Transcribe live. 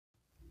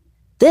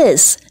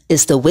This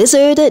is the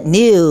WZRD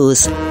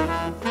News.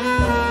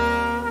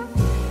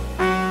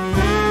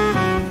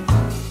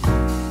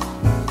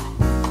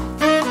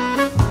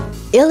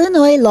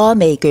 Illinois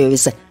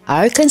lawmakers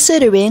are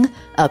considering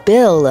a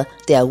bill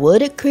that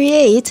would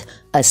create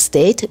a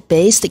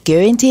state-based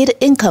guaranteed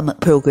income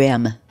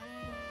program.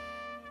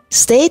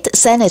 State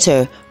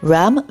Senator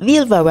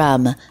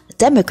Villivalam,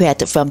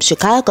 Democrat from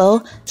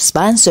Chicago,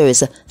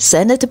 sponsors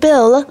Senate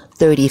Bill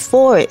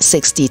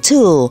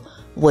 3462,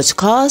 which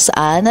calls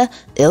on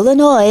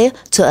Illinois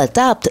to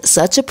adopt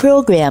such a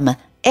program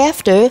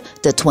after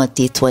the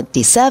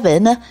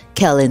 2027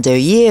 calendar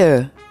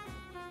year.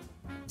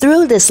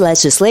 Through this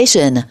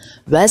legislation,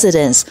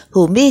 residents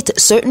who meet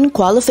certain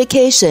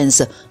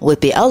qualifications would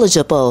be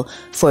eligible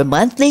for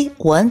monthly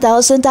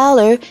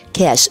 $1,000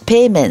 cash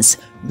payments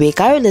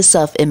regardless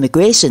of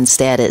immigration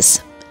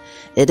status.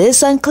 It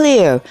is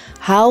unclear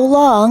how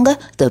long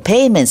the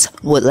payments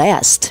would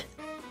last.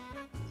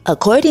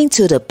 According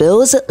to the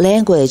bill's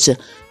language,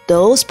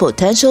 those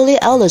potentially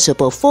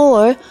eligible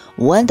for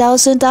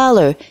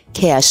 $1,000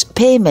 cash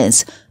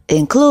payments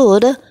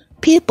include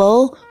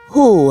people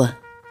who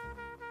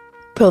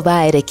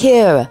provide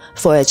care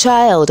for a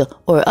child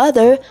or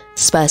other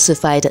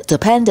specified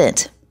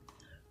dependent,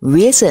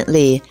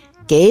 recently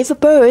gave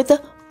birth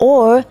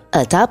or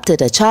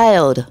adopted a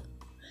child,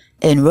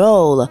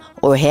 enroll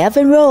or have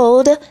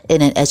enrolled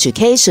in an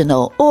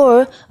educational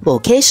or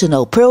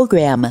vocational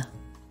program.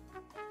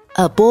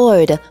 A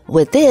board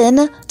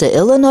within the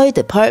Illinois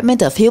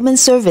Department of Human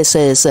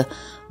Services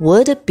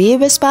would be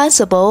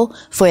responsible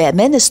for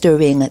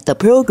administering the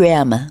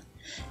program,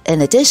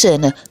 in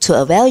addition to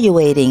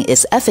evaluating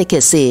its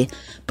efficacy,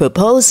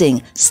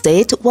 proposing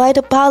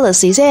statewide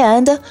policies,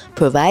 and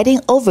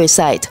providing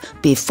oversight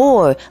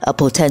before a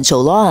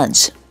potential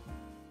launch.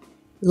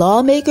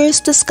 Lawmakers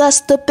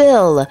discussed the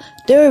bill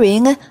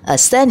during a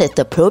Senate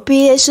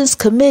Appropriations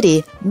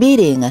Committee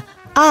meeting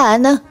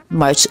on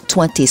March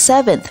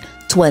 27,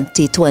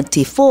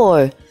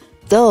 2024,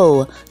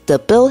 though the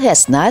bill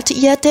has not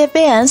yet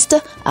advanced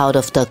out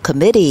of the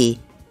committee.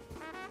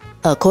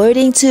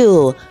 According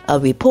to a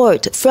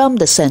report from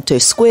the Center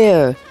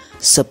Square,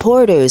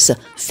 supporters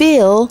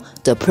feel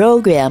the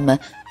program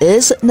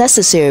is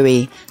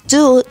necessary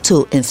due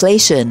to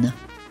inflation.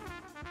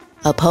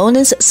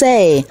 Opponents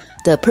say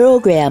the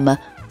program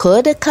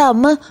could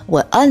come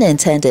with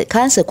unintended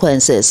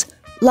consequences,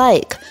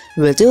 like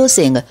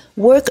reducing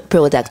work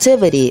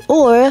productivity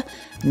or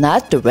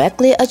not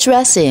directly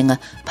addressing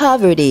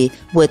poverty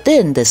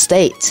within the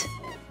state.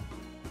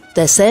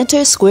 The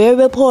Center Square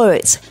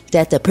reports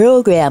that the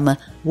program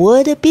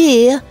would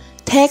be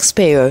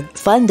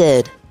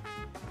taxpayer-funded.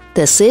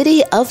 The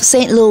City of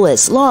St.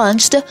 Louis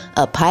launched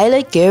a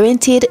pilot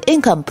guaranteed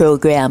income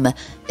program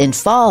in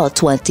fall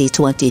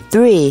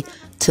 2023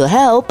 to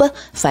help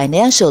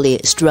financially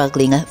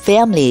struggling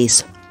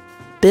families.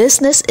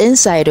 Business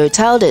Insider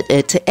touted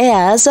it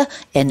as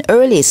an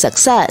early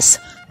success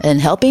in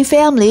helping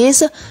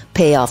families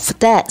pay off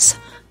debts,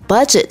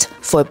 budget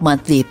for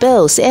monthly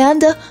bills,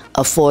 and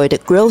afford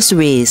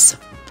groceries.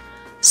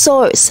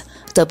 Source: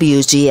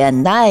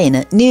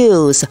 WGN9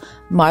 News,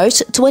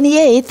 March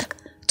 28,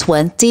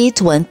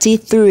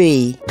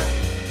 2023.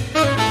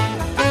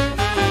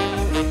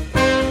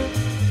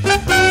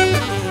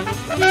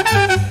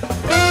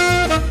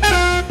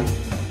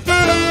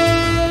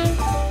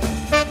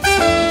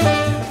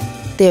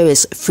 There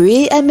is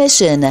free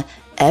admission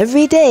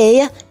every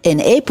day in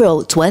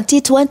April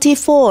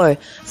 2024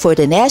 for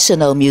the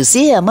National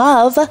Museum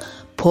of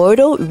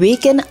Puerto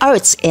Rican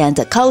Arts and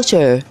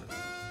Culture.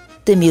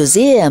 The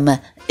museum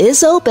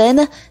is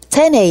open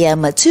 10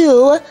 a.m.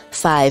 to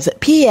 5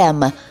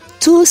 p.m.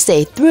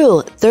 Tuesday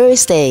through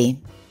Thursday,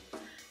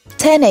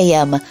 10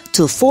 a.m.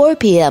 to 4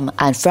 p.m.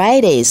 on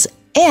Fridays,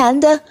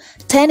 and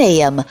 10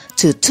 a.m.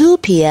 to 2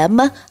 p.m.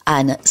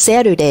 on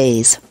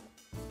Saturdays.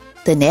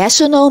 The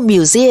National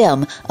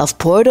Museum of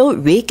Puerto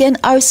Rican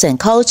Arts and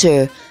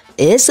Culture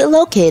is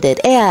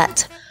located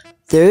at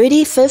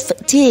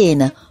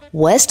 3015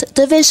 West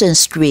Division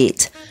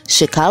Street,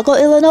 Chicago,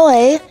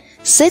 Illinois,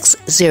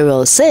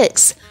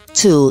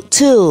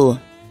 60622.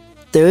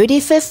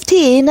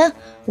 3015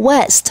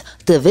 West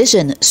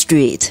Division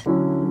Street.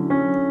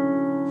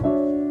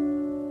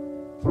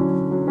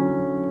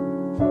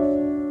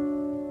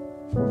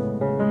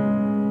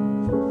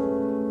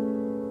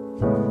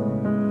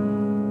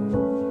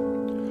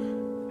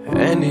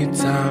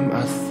 Anytime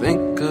I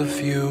think of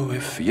you,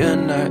 if you're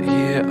not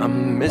here,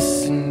 I'm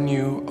missing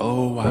you.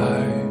 Oh,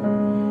 why?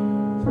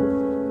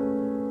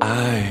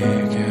 I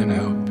can't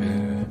help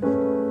it.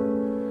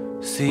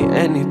 See,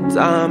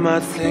 anytime I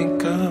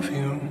think of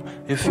you,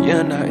 if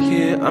you're not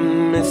here,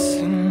 I'm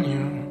missing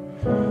you.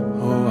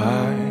 Oh,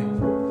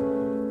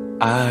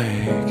 I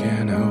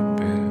can't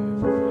help it.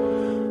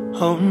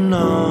 Oh,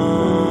 no.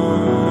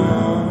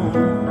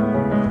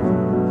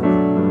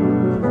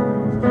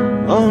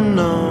 Oh,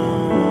 no.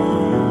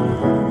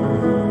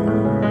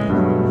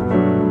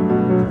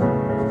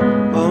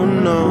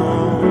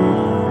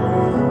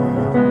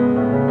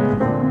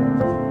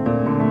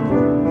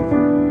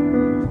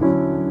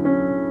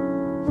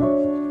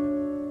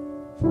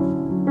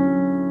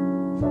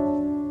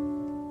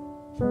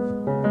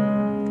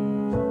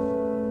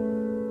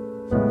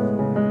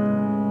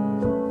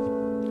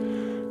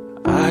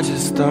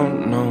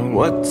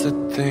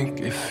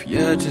 think if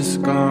you're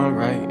just gone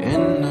right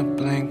in a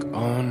blink.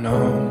 Oh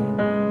no,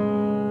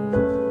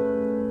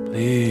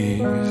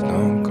 please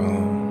don't go.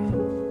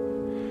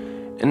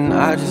 And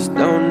I just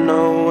don't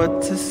know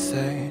what to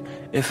say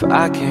if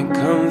I can't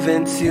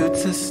convince you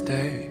to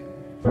stay.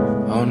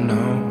 Oh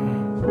no,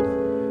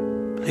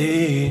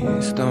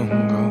 please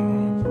don't go.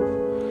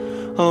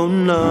 Oh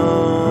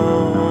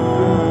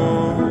no.